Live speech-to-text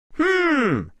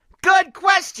Good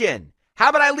question. How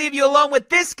about I leave you alone with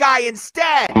this guy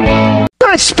instead?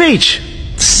 Not speech.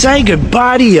 Say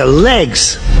goodbye to your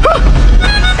legs.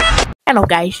 Hello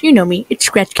guys, you know me, it's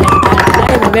Scratch Cat.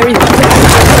 I have a very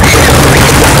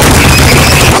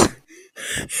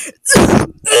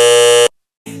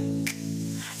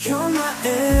You're my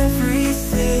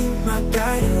everything, my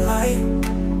guiding light.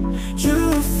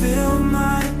 You fill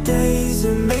my days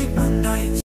and make my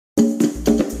nights.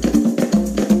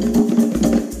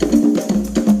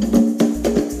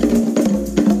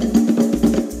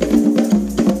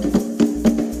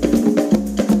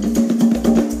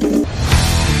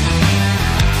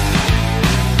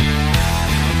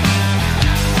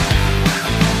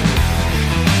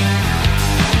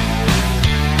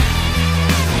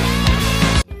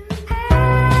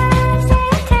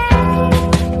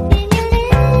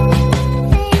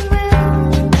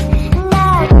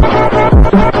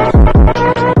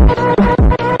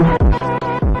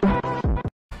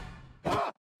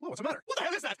 What's the matter? What the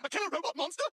hell is that? A killer robot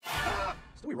monster?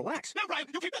 Stewie, relax. No, Brian,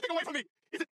 you keep that thing away from me.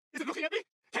 Is it looking at me?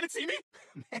 Can it see me?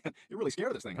 Man, you're really scared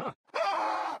of this thing, huh?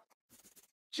 Ah!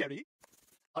 Cherry?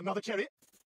 Another cherry?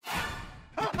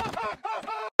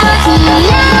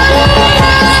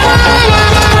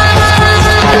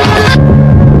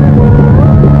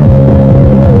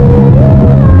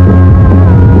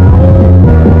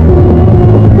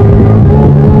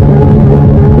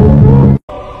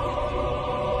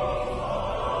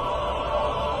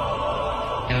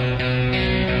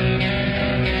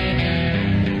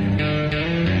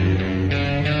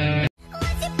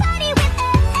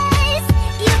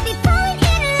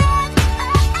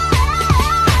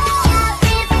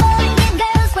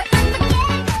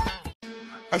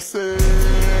 I said,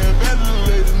 better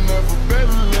late than never,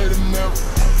 better late than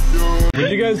never.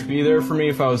 Would you guys be there for me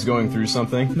if I was going through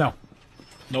something? No.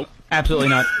 Nope. Absolutely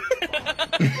not.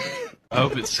 I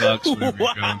hope it sucks whatever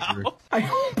you're going through. I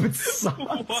hope it sucks.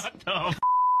 What the I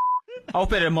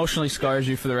hope it emotionally scars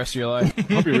you for the rest of your life.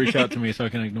 I hope you reach out to me so I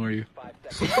can ignore you.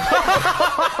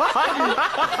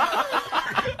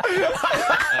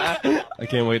 I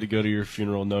can't wait to go to your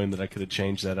funeral knowing that I could have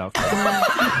changed that outcome.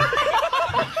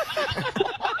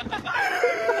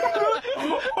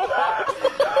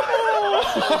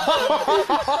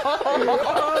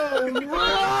 Oh,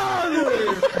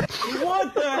 brother!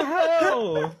 What the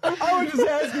hell? I was just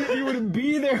asking if you would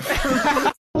be there for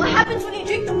me. What happens when you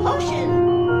drink the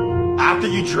potion? After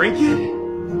you drink it,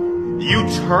 you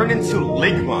turn into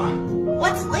Ligma.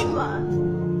 What's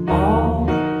Ligma? All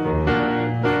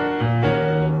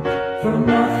for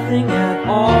nothing at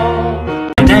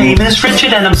all. My name is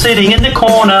Richard and I'm sitting in the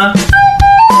corner.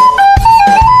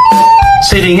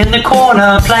 Sitting in the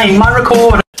corner, playing my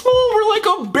recorder. Oh, we're like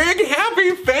a big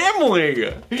happy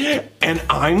family. And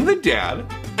I'm the dad,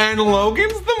 and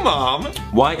Logan's the mom.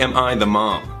 Why am I the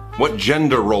mom? What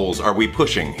gender roles are we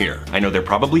pushing here? I know they're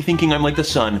probably thinking I'm like the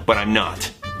son, but I'm not.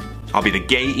 I'll be the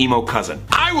gay emo cousin.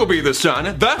 I will be the son,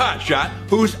 the hotshot,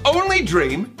 whose only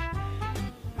dream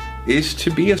is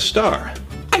to be a star.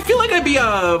 I feel like I'd be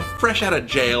a fresh out of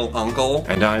jail uncle.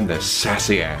 And I'm the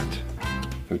sassy aunt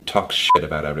who talks shit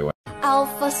about everyone.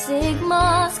 Alpha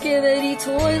Sigma, skivity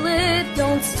toilet,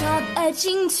 don't stop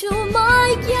etching to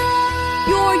my yacht.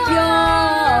 Your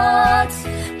yacht,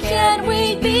 can't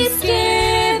we be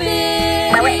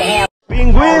skimming?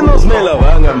 Pingüinos me la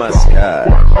van a mascar.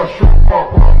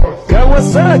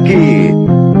 Kawasaki.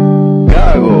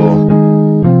 Cago.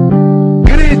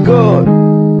 Grico.